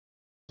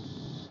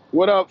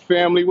What up,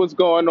 family? What's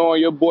going on?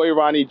 Your boy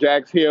Ronnie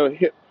Jacks here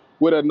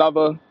with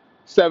another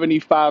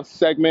 75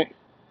 segment.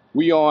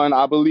 We on,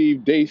 I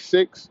believe, day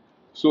 6.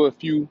 So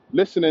if you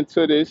listening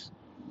to this,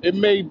 it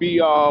may be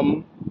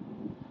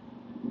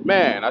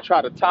man, I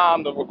try to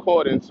time the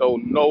recording so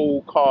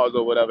no cars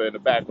or whatever in the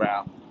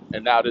background.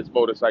 And now this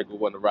motorcycle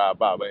want to ride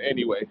by. But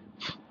anyway,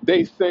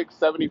 day 6,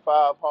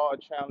 75 hard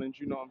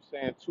challenge, you know what I'm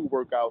saying? 2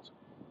 workouts,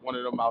 one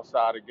of them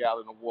outside, a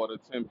gallon of water,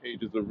 10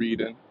 pages of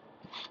reading.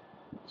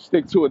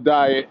 Stick to a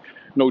diet,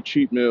 no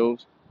cheat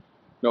meals,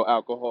 no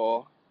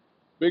alcohol.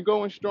 Been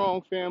going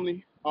strong,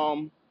 family.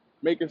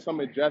 Making some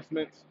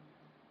adjustments.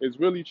 It's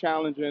really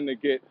challenging to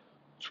get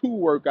 2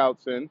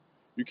 workouts in.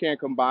 You can't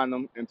combine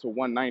them into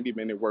one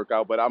 90-minute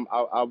workout, but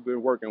I've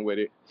been working with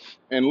it.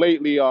 And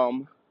lately,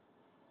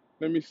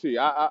 let me see.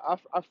 I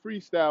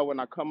freestyle when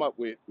I come up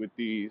with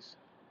these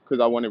because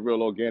I want it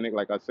real organic,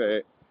 like I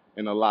said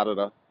in a lot of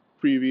the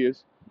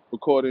previous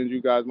recordings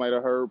you guys might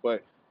have heard.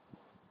 But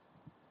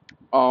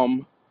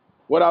um,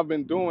 what I've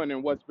been doing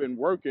and what's been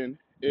working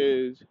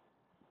is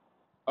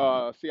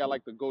I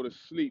like to go to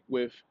sleep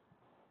with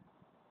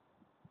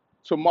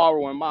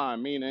tomorrow in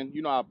mind, meaning,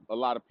 a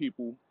lot of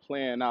people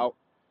plan out,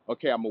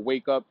 okay, I'm going to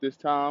wake up this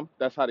time.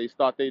 That's how they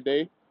start their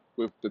day,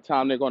 with the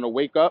time they're going to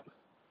wake up.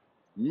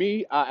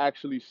 Me, I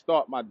actually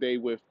start my day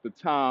with the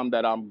time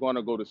that I'm going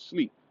to go to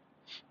sleep.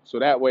 So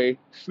that way,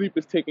 sleep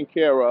is taken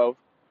care of.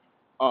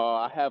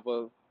 I have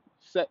a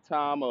set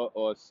time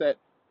or a set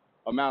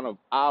amount of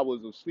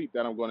hours of sleep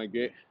that I'm going to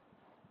get.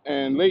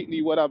 And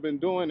lately, what I've been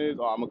doing is,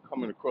 I'm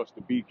coming across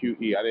the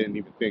BQE. I didn't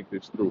even think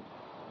this through.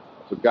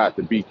 I forgot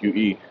the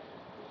BQE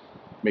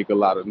make a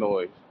lot of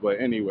noise.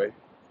 But anyway,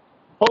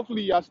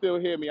 hopefully y'all still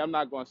hear me. I'm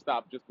not going to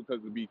stop just because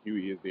the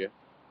BQE is there.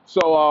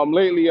 So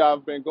lately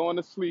I've been going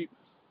to sleep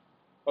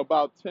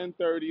about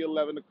 10:30,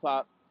 11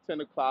 o'clock,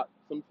 10 o'clock,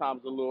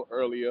 sometimes a little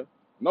earlier,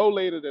 no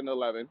later than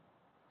 11,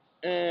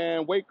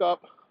 and wake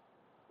up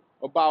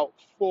about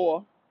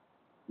 4,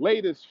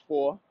 latest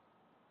 4,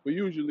 but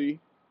usually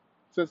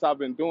since I've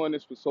been doing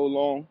this for so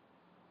long,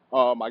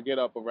 I get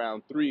up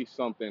around 3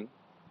 something,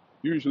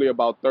 usually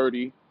about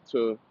 30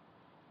 to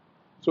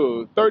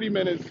 30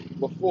 minutes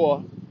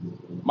before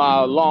my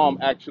alarm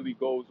actually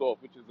goes off,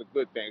 which is a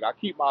good thing. I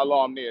keep my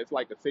alarm there. It's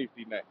like a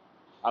safety net.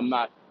 I'm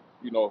not,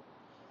 you know,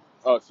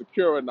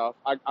 secure enough.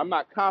 I'm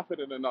not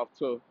confident enough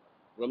to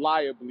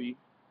reliably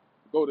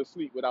go to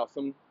sleep without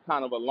some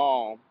kind of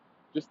alarm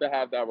just to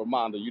have that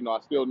reminder. I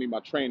still need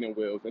my training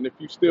wheels. And if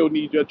you still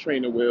need your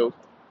training wheels,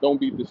 don't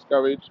be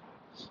discouraged.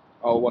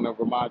 I want to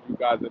remind you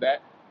guys of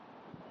that.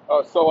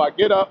 So I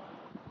get up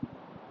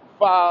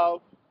 5,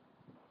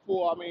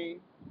 4,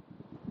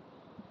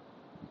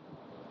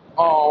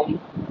 um,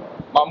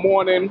 my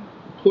morning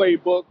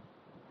playbook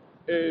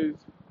is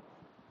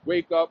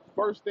wake up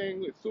first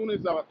thing as soon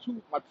as my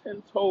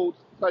 10 toes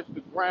touch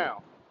the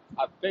ground.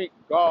 I thank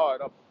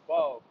God up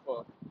above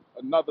for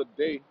another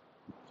day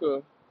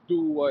to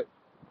do what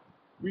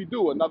we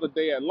do, another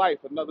day at life,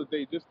 another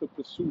day just to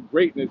pursue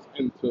greatness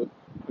and to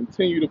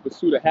continue to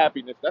pursue the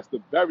happiness. That's the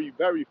very,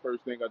 very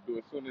first thing I do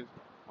as soon as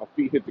my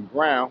feet hit the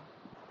ground.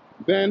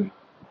 Then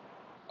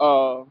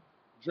uh,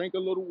 drink a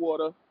little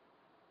water.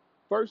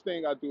 First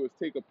thing I do is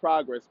take a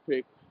progress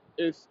pic.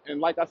 And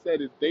like I said,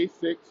 it's day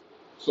 6,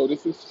 so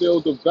this is still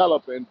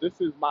developing.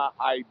 This is my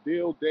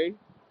ideal day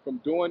from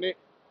doing it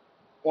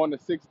on the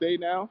 6th day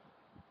now.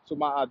 So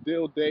my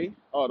ideal day,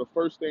 the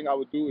first thing I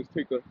would do is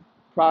take a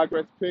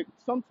progress pic.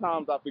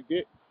 Sometimes I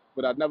forget,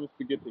 but I never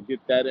forget to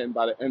get that in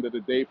by the end of the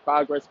day.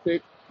 Progress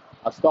pic.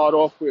 I start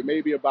off with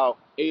maybe about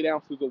 8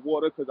 ounces of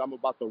water because I'm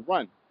about to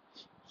run.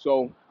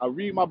 So I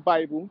read my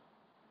Bible.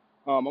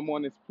 I'm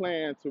on this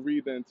plan to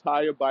read the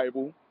entire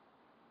Bible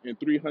in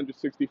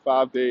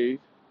 365 days.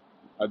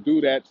 I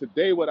do that.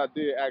 Today, what I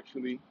did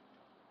actually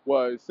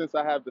was, since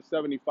I have the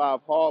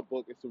 75 hard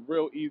book, it's a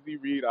real easy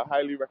read. I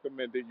highly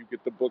recommend it. You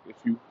get the book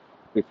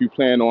if you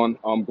plan on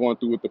going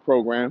through with the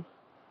program.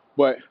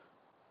 But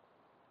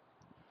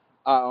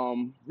I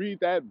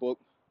read that book,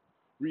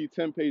 read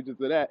 10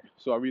 pages of that.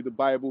 So I read the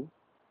Bible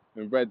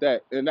and read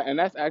that. And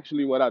that's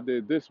actually what I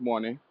did this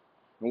morning.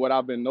 And what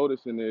I've been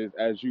noticing is,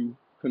 as you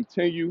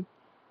continue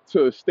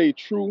to stay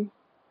true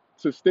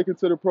to sticking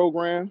to the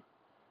program,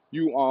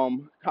 you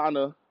kind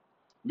of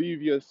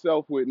leave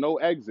yourself with no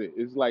exit.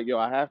 It's like, yo,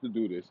 I have to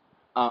do this.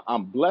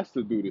 I'm blessed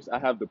to do this. I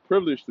have the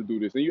privilege to do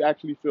this. And you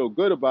actually feel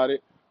good about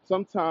it.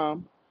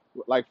 Sometimes,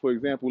 like for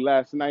example,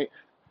 last night,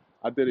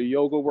 I did a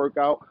yoga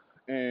workout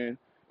and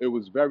it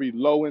was very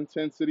low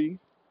intensity.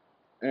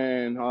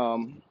 And,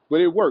 but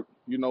it worked.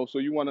 So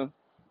you want to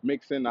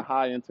mix in the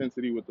high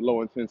intensity with the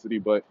low intensity.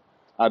 But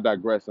I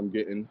digress. I'm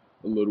getting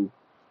a little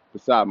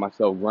beside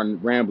myself,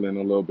 rambling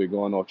a little bit,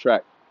 going off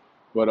track.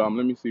 But let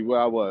me see where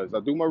I was. I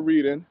do my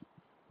reading.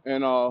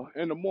 And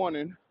in the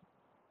morning,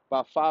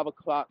 about 5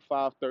 o'clock,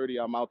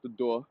 5:30, I'm out the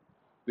door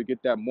to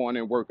get that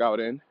morning workout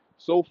in.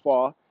 So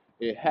far,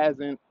 it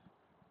hasn't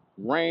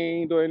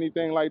rained or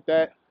anything like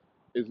that.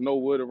 There's no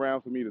wood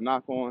around for me to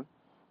knock on.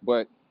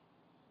 But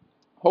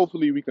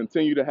hopefully we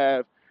continue to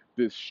have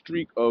this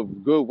streak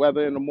of good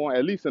weather in the morning,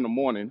 at least in the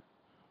morning,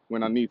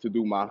 when I need to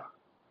do my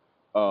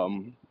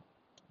um,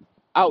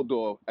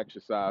 outdoor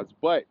exercise.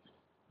 But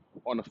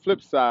on the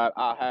flip side,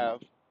 I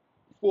have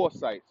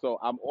foresight. So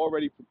I'm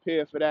already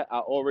prepared for that. I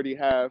already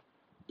have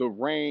the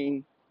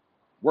rain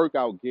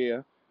workout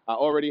gear. I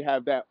already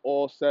have that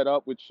all set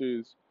up, which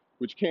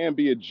can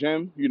be a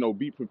gym.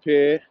 Be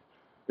prepared.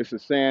 It's a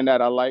saying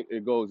that I like.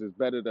 It goes, it's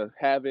better to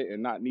have it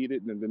and not need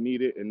it than to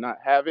need it and not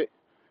have it.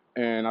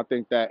 And I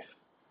think that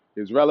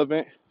is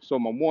relevant. So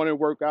my morning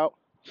workout,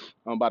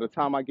 by the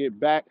time I get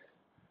back,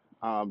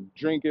 I'm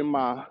drinking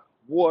my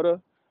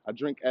water. I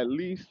drink at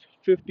least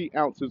 50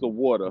 ounces of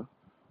water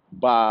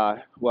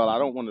well, I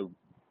don't want to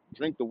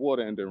drink the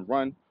water and then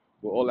run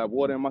with all that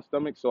water in my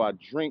stomach. So I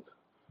drink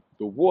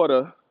the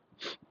water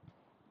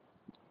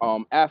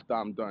after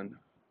I'm done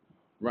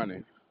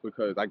running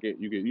because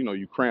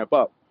you cramp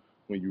up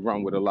when you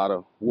run with a lot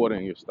of water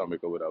in your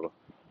stomach or whatever.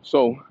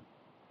 So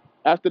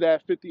after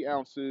that 50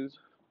 ounces,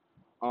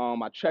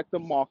 I check the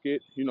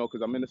market,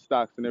 because I'm in the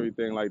stocks and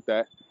everything like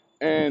that.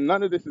 And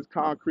none of this is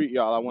concrete,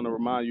 y'all. I want to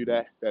remind you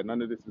that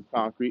none of this is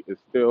concrete.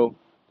 It's still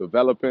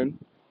developing.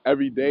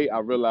 Every day I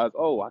realize,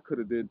 oh, I could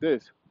have did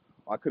this,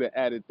 or I could have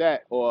added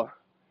that,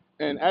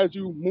 and as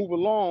you move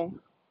along,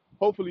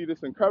 hopefully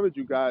this encourages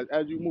you guys.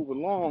 As you move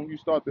along, you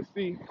start to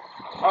see,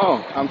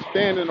 oh, I'm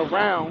standing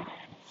around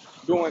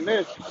doing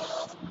this.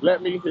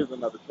 Here's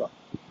another truck.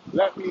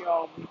 Let me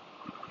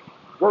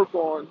work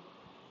on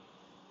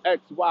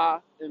X, Y,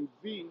 and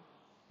Z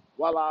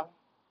while I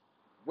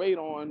wait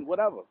on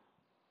whatever.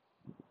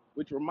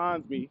 Which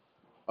reminds me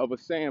of a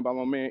saying by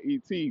my man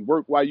ET,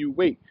 work while you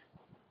wait.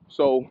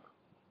 So,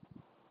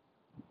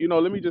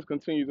 let me just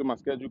continue to my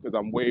schedule because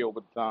I'm way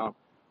over the time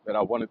that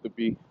I wanted to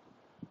be.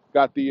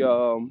 Got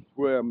the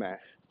where I'm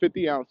at,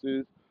 50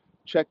 ounces.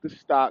 Check the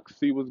stocks,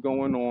 see what's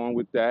going on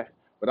with that.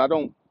 But I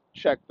don't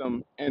check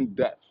them in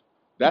depth.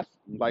 That's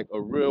like a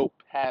real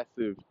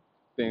passive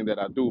thing that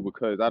I do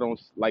because I don't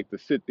like to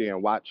sit there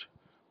and watch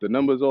the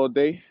numbers all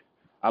day.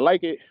 I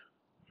like it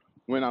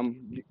when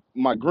I'm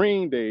my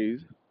green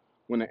days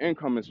when the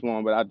income is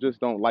flowing, but I just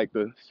don't like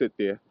to sit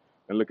there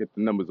and look at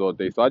the numbers all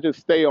day. So I just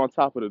stay on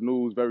top of the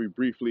news very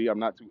briefly. I'm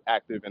not too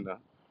active in the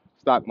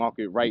stock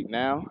market right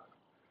now,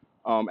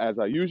 as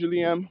I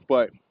usually am,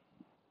 but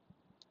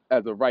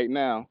as of right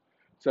now,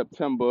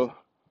 September,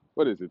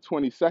 what is it,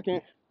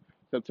 22nd?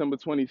 September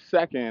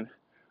 22nd,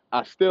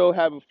 I still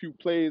have a few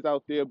plays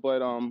out there,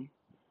 but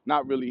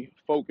not really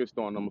focused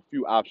on them. A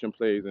few option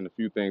plays and a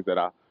few things that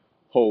I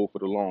hold for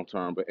the long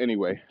term. But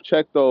anyway,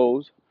 check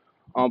those.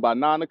 By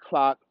 9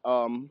 o'clock,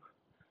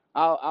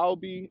 I'll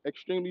be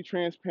extremely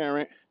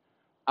transparent.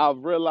 I've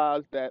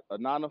realized that a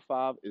 9 to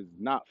 5 is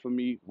not for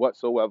me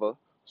whatsoever.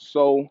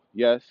 So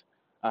yes,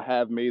 I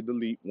have made the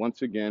leap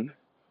once again.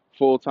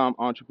 Full-time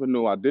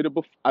entrepreneur. I did it.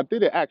 I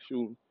did it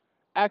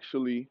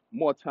actually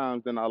more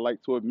times than I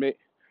like to admit,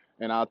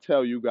 and I'll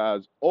tell you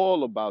guys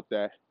all about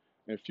that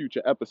in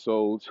future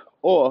episodes.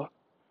 Or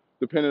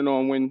depending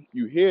on when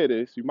you hear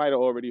this, you might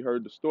have already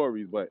heard the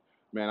stories. But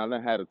man, I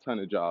done had a ton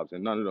of jobs,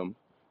 and none of them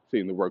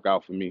seem to work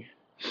out for me.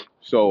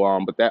 So,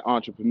 but that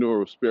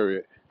entrepreneurial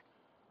spirit,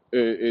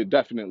 it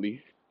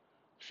definitely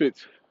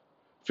fits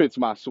fits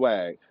my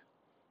swag.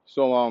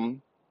 So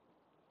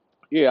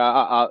yeah,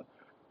 I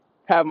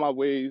have my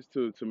ways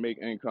to make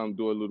income,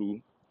 do a little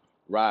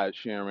ride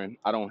sharing.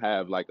 I don't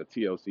have like a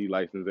TLC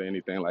license or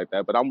anything like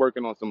that, but I'm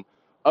working on some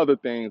other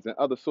things and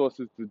other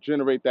sources to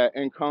generate that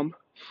income.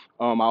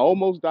 I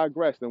almost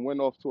digressed and went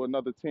off to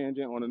another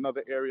tangent on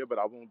another area, but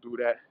I won't do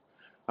that.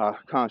 I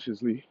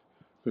consciously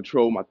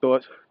control my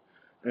thoughts.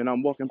 And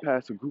I'm walking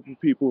past a group of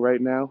people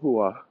right now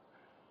who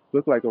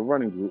look like a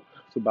running group.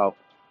 It's about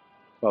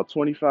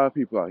 25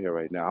 people out here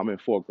right now. I'm in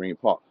Fort Greene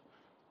Park.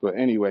 But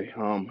anyway,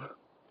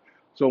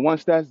 so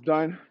once that's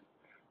done,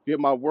 get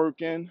my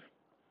work in,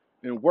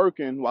 and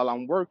working while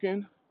I'm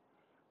working,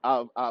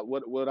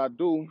 what I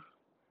do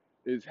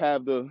is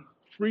have the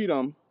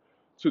freedom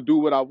to do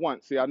what I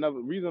want. See, one of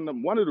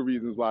the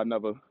reasons why I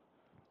never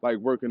like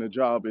working a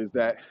job is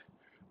that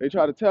they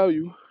try to tell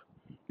you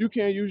you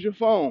can't use your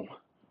phone.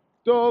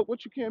 Dog,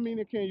 what you can't mean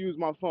I can't use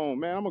my phone,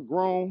 man? I'm a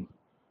grown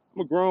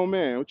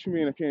man. What you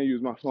mean I can't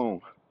use my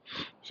phone?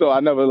 So I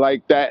never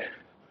liked that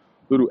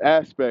little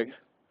aspect.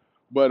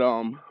 But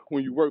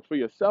when you work for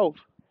yourself,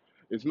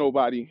 it's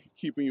nobody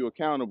keeping you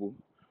accountable.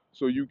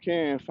 So you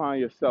can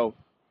find yourself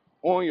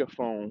on your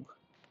phone,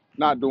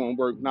 not doing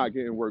work, not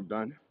getting work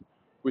done,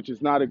 which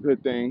is not a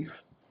good thing.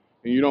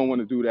 And you don't want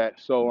to do that.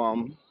 So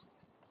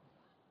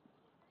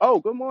oh,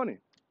 good morning.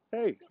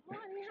 Hey. Good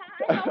morning.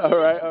 Hi. All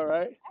right, all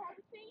right.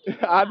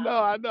 I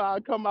know. I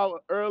come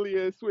out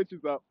earlier, it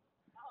switches up.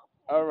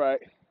 All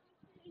right.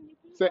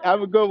 Say,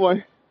 have a good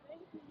one.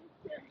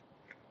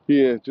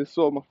 Yeah, just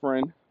saw my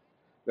friend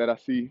that I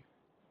see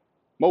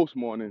most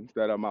mornings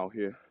that I'm out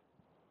here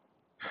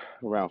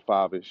around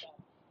 5ish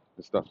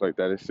and stuff like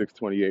that. It's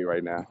 6:28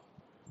 right now.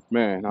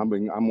 Man, I'm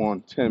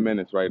on 10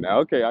 minutes right now.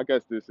 Okay, I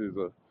guess this is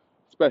a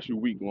special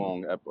week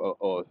long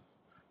or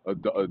a,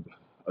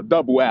 a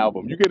double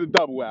album. You get a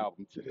double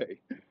album today.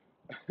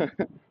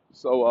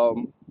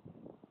 So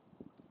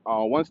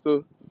once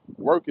the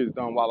work is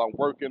done while I'm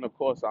working. Of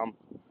course, I'm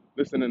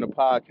listening to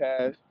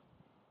podcasts,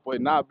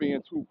 but not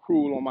being too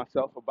cruel on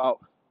myself about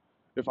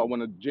if I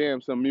want to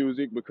jam some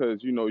music,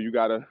 because you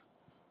gotta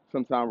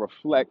sometimes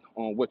reflect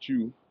on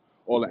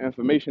all the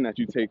information that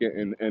you take it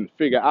and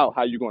figure out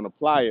how you're going to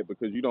apply it,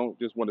 because you don't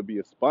just want to be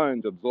a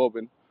sponge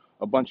absorbing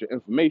a bunch of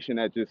information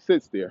that just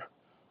sits there.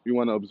 You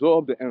want to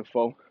absorb the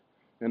info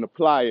and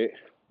apply it.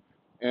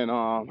 And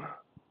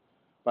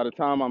by the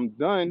time I'm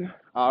done,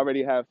 I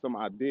already have some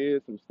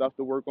ideas, some stuff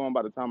to work on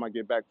by the time I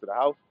get back to the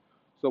house.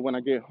 So when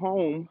I get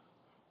home,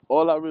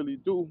 all I really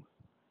do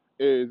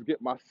is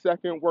get my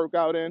second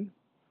workout in,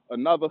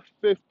 another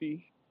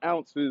 50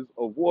 ounces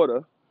of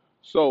water.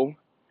 So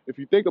if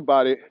you think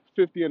about it,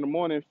 50 in the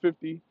morning,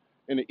 50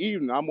 in the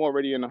evening, I'm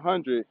already in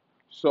 100.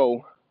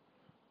 So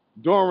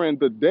during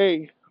the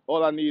day,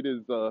 all I need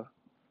is,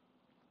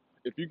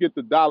 if you get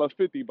the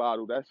 $1.50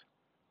 bottle, that's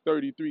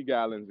 33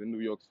 gallons in New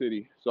York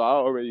City. So I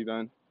already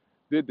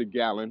did the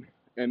gallon,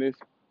 and it's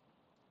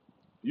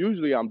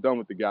usually I'm done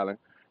with the gallon,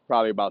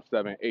 probably about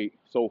 7, 8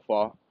 so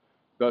far,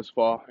 thus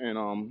far.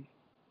 And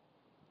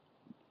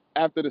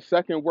after the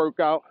second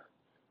workout,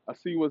 I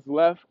see what's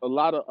left. A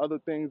lot of other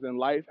things in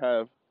life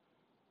have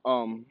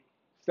um,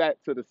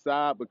 sat to the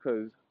side,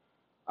 because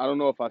I don't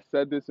know if I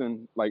said this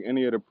in like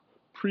any of the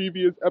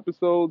previous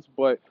episodes,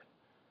 but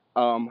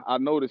I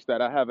noticed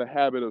that I have a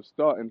habit of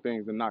starting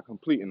things and not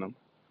completing them.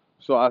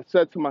 So I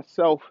said to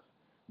myself,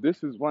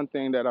 this is one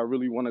thing that I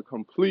really want to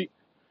complete,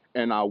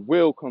 and I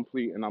will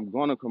complete, and I'm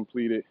going to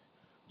complete it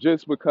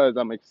just because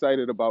I'm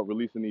excited about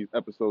releasing these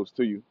episodes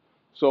to you.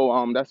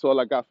 So that's all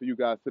I got for you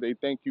guys today.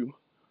 Thank you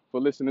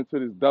for listening to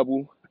this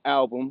double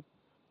album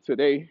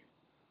today.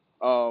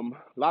 A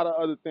lot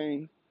of other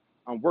things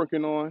I'm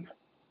working on,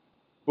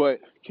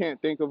 but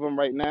can't think of them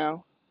right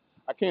now.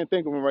 I can't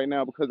think of them right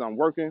now because I'm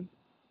working.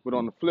 But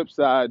on the flip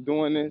side,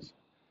 doing this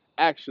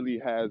actually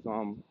has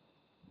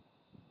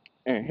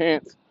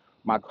enhanced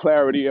my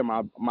clarity and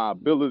my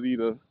ability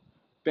to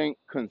think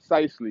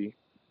concisely,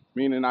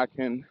 meaning I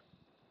can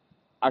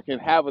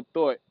have a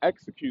thought,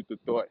 execute the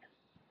thought,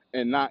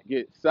 and not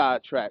get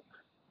sidetracked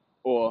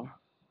or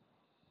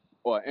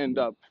end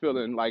up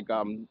feeling like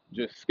I'm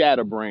just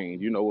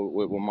scatterbrained,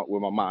 with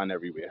my mind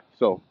everywhere.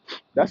 So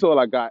that's all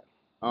I got.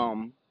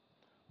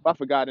 If I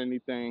forgot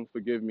anything,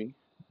 forgive me.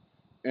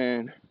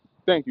 And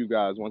thank you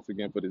guys once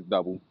again for this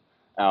double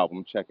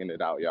album. Checking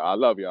it out, y'all. I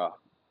love y'all.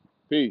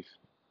 Peace.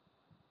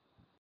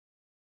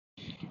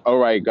 All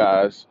right,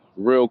 guys.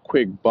 Real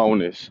quick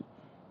bonus.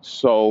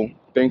 So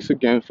thanks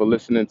again for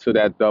listening to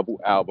that double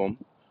album.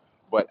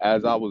 But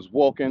as I was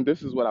walking,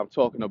 this is what I'm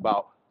talking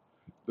about,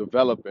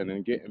 developing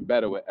and getting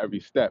better with every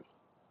step.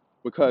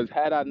 Because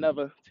had I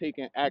never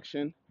taken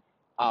action,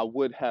 I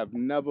would have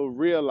never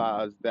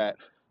realized that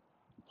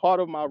part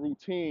of my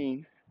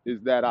routine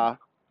is that I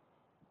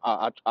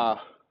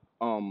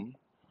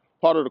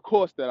part of the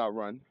course that I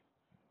run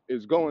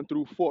is going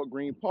through Fort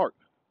Greene Park,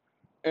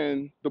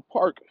 and the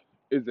park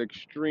is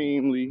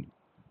extremely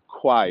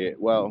quiet.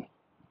 Well,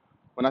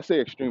 when I say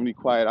extremely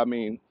quiet, I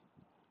mean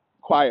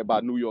quiet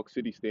by New York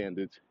City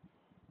standards.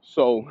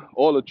 So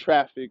all the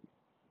traffic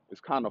is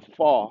kind of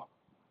far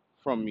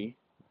from me.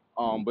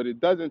 But it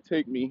doesn't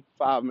take me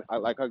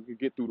like I could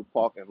get through the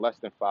park in less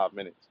than 5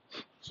 minutes.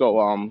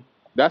 So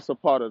that's a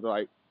part of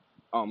like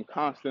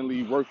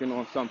constantly working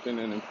on something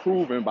and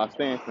improving by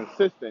staying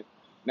consistent.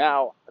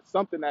 Now,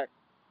 something that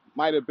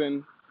might have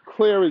been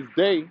clear as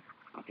day,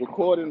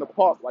 record in the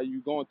park while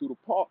you're going through the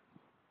park.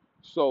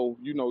 So,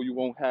 you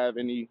won't have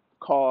any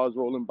cars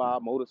rolling by,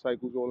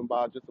 motorcycles rolling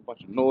by, just a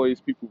bunch of noise,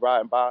 people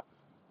riding by,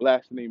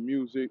 blasting their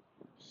music,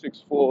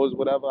 6 4s,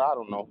 whatever, I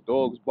don't know,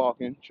 dogs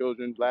barking,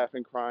 children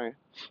laughing, crying.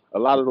 A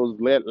lot of those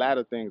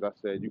latter things I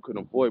said you can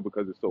avoid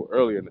because it's so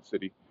early in the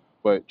city.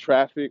 But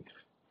traffic,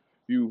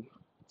 you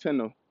tend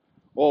to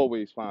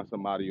always find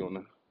somebody on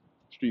the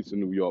streets of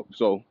New York.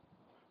 So,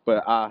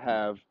 but I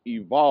have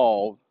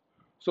evolved.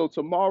 So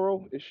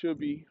tomorrow it should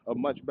be a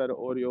much better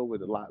audio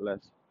with a lot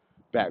less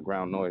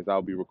background noise.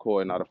 I'll be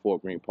recording out of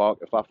Fort Greene Park.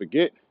 If I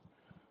forget,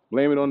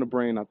 blame it on the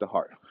brain, not the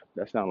heart.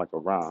 That sounds like a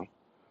rhyme.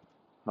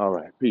 All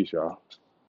right, peace, y'all.